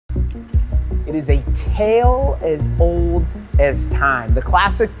It is a tale as old as time. The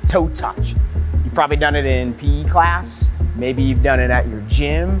classic toe touch. You've probably done it in PE class. Maybe you've done it at your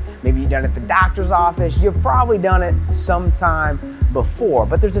gym. Maybe you've done it at the doctor's office. You've probably done it sometime before,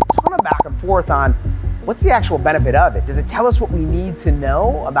 but there's a ton of back and forth on what's the actual benefit of it? Does it tell us what we need to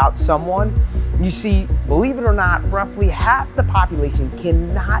know about someone? You see, believe it or not, roughly half the population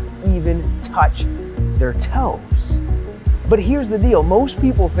cannot even touch their toes. But here's the deal. Most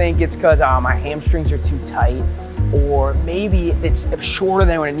people think it's because my hamstrings are too tight, or maybe it's shorter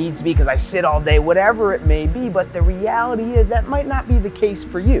than what it needs to be because I sit all day, whatever it may be. But the reality is that might not be the case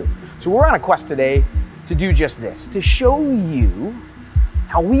for you. So we're on a quest today to do just this, to show you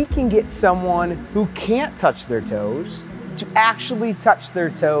how we can get someone who can't touch their toes to actually touch their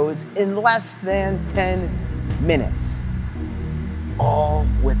toes in less than 10 minutes, all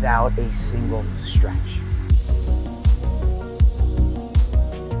without a single stretch.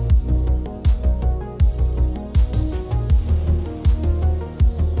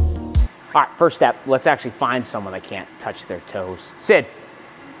 All right, first step, let's actually find someone that can't touch their toes. Sid,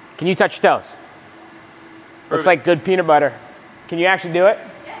 can you touch your toes? Looks like good peanut butter. Can you actually do it?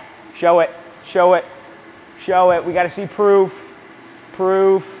 Yeah. Show it, show it, show it. We gotta see proof,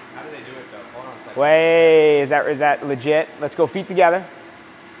 proof. How do they do it though? Hold on a second. Wait, is that legit? Let's go feet together.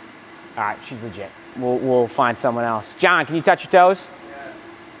 All right, she's legit. We'll find someone else. John, can you touch your toes?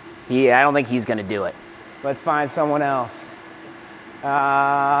 Yeah. I don't think he's gonna do it. Let's find someone else.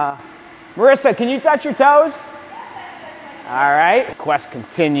 Marissa, can you touch your toes? All right, quest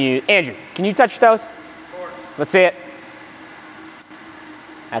continued. Andrew, can you touch your toes? Of course. Let's see it.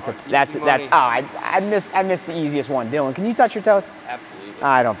 I missed the easiest one. Dylan, can you touch your toes? Absolutely.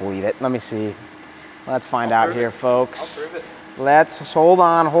 I don't believe it. Let me see. Let's find out here, folks. I'll prove it. Let's hold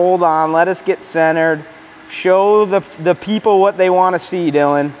on. Let us get centered. Show the people what they want to see,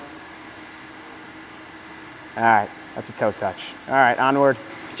 Dylan. All right, that's a toe touch. All right, onward.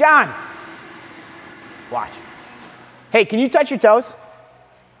 John, watch. Hey, can you touch your toes?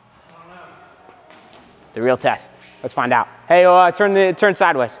 I don't know. The real test. Let's find out. Hey, turn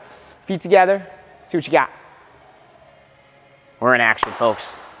sideways. Feet together. See what you got. We're in action,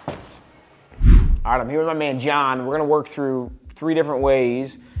 folks. All right, I'm here with my man John. We're gonna work through 3 different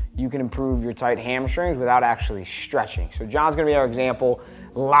ways you can improve your tight hamstrings without actually stretching. So John's gonna be our example,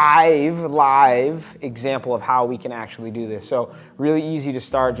 live example of how we can actually do this. So really easy to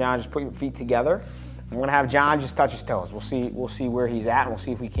start, John. Just put your feet together. We're gonna have John just touch his toes. We'll see where he's at, and we'll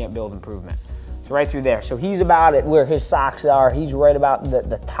see if we can't build improvement. So right through there. So he's about at where his socks are. He's right about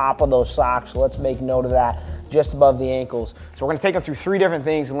the top of those socks. So let's make note of that, just above the ankles. So we're gonna take him through 3 different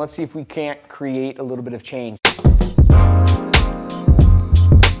things, and let's see if we can't create a little bit of change.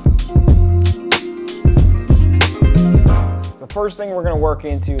 The first thing we're gonna work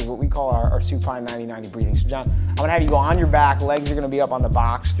into is what we call our supine 90-90 breathing. So John, I'm gonna have you go on your back, legs are gonna be up on the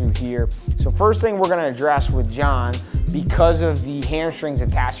box through here. So first thing we're gonna address with John, because of the hamstrings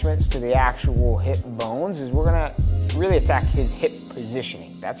attachments to the actual hip bones, is we're gonna really attack his hip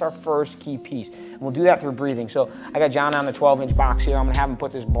positioning. That's our first key piece. And we'll do that through breathing. So I got John on the 12-inch box here. I'm gonna have him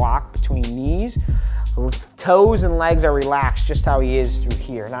put this block between knees. Toes and legs are relaxed just how he is through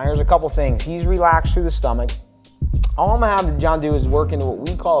here. Now here's a couple things. He's relaxed through the stomach. All I'm gonna have John do is work into what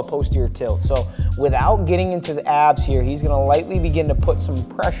we call a posterior tilt. So without getting into the abs here, he's gonna lightly begin to put some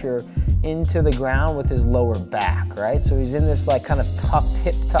pressure into the ground with his lower back, right? So he's in this like kind of tucked,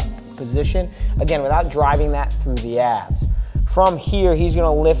 hip tuck position. Again, without driving that through the abs. From here, he's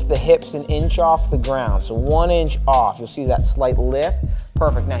gonna lift the hips an inch off the ground. So 1 inch off, you'll see that slight lift.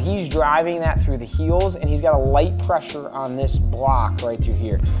 Perfect. Now he's driving that through the heels, and he's got a light pressure on this block right through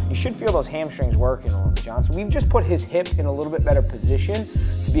here. You should feel those hamstrings working a little bit, John. So we've just put his hip in a little bit better position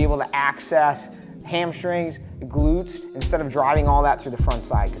to be able to access hamstrings, glutes, instead of driving all that through the front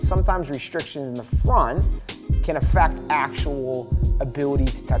side. Because sometimes restrictions in the front can affect actual ability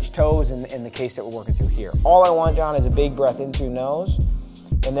to touch toes in the case that we're working through here. All I want, John, is a big breath in through nose,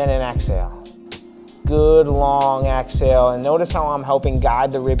 and then an exhale. Good long exhale, and notice how I'm helping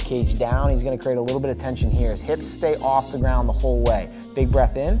guide the rib cage down. He's gonna create a little bit of tension here. His hips stay off the ground the whole way. Big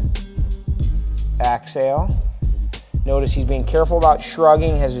breath in, exhale. Notice he's being careful about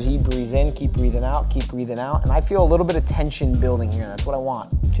shrugging as he breathes in. Keep breathing out, keep breathing out. And I feel a little bit of tension building here. That's what I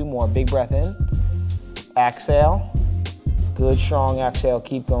want. 2 more, big breath in, exhale. Good, strong exhale.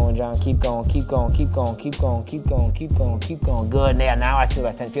 Keep going, John. Keep going, keep going, keep going, keep going, keep going, keep going, keep going. Good. Yeah, now I feel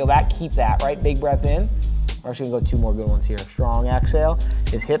that tension. Feel that? Keep that, right? Big breath in. We're actually gonna go 2 more good ones here. Strong exhale.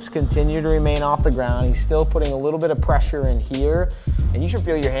 His hips continue to remain off the ground. He's still putting a little bit of pressure in here. And you should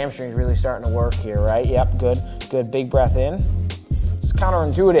feel your hamstrings really starting to work here, right? Yep, good, good. Big breath in. Just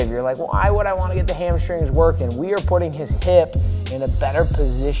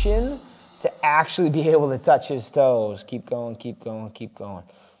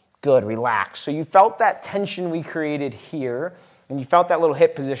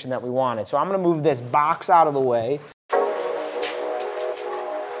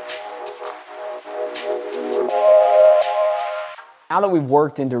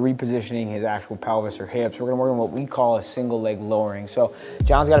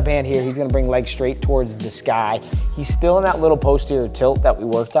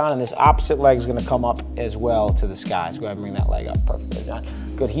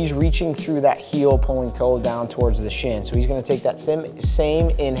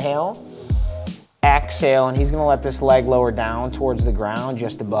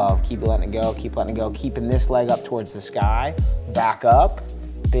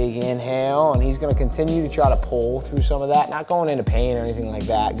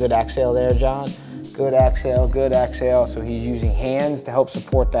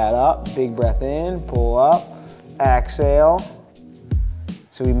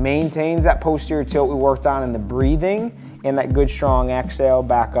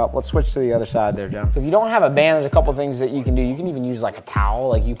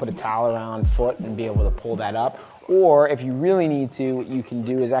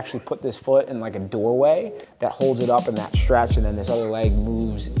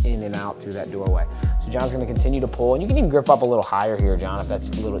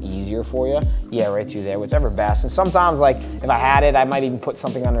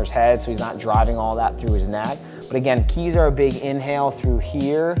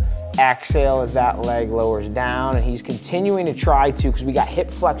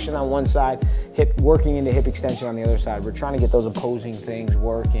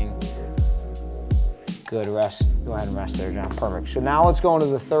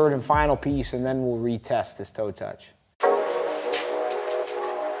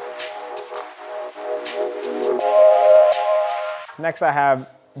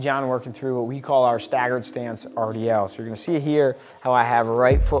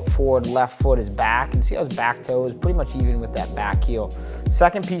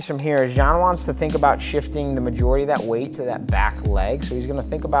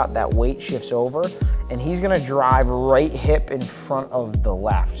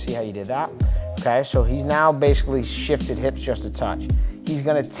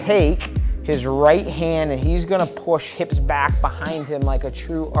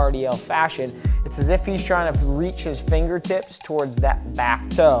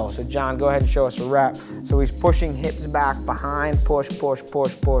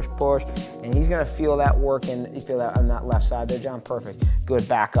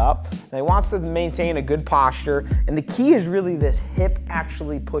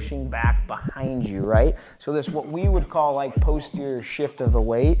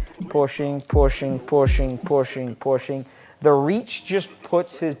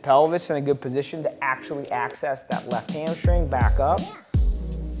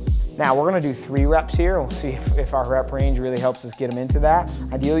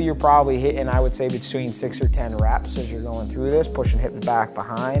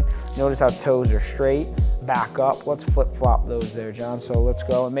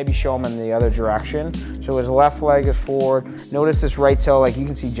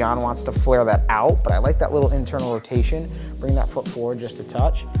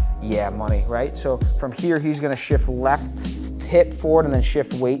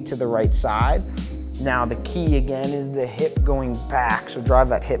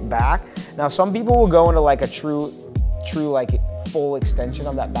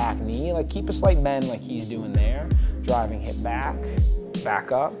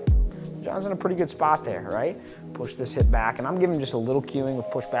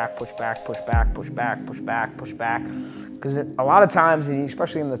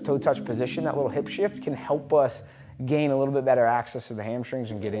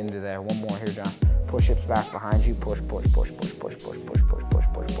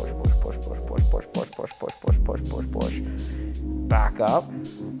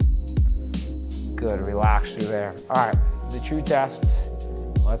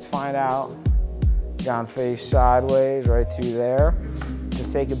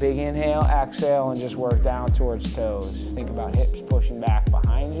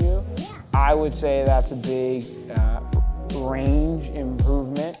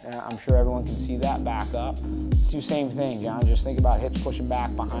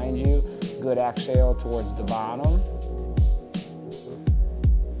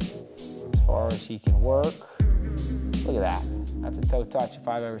That's a toe touch if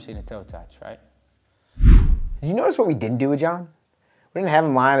I've ever seen a toe touch, right? Did you notice what we didn't do with John? We didn't have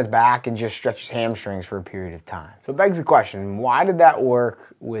him lie on his back and just stretch his hamstrings for a period of time. So it begs the question, why did that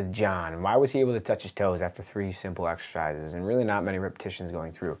work with John? Why was he able to touch his toes after 3 simple exercises and really not many repetitions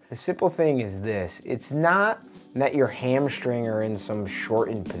going through? The simple thing is this, it's not that your hamstring are in some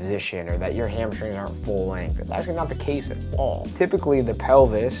shortened position or that your hamstrings aren't full length. It's actually not the case at all. Typically the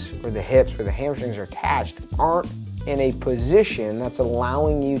pelvis or the hips where the hamstrings are attached aren't in a position that's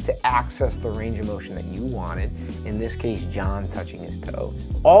allowing you to access the range of motion that you wanted, in this case, John touching his toes.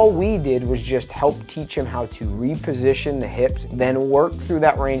 All we did was just help teach him how to reposition the hips, then work through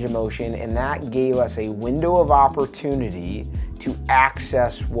that range of motion, and that gave us a window of opportunity to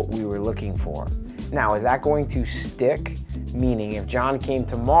access what we were looking for. Now, is that going to stick? Meaning, if John came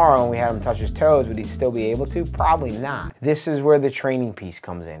tomorrow and we had him touch his toes, would he still be able to? Probably not. This is where the training piece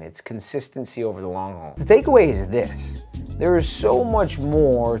comes in. It's consistency over the long haul. The takeaway is this. There is so much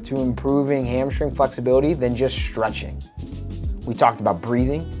more to improving hamstring flexibility than just stretching. We talked about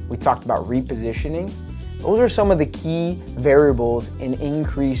breathing. We talked about repositioning. Those are some of the key variables in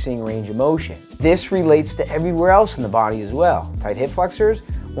increasing range of motion. This relates to everywhere else in the body as well. Tight hip flexors?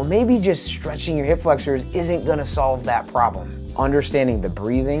 Well, maybe just stretching your hip flexors isn't gonna solve that problem. Understanding the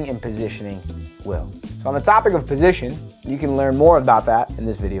breathing and positioning will. So on the topic of position, you can learn more about that in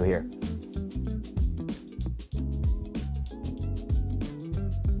this video here.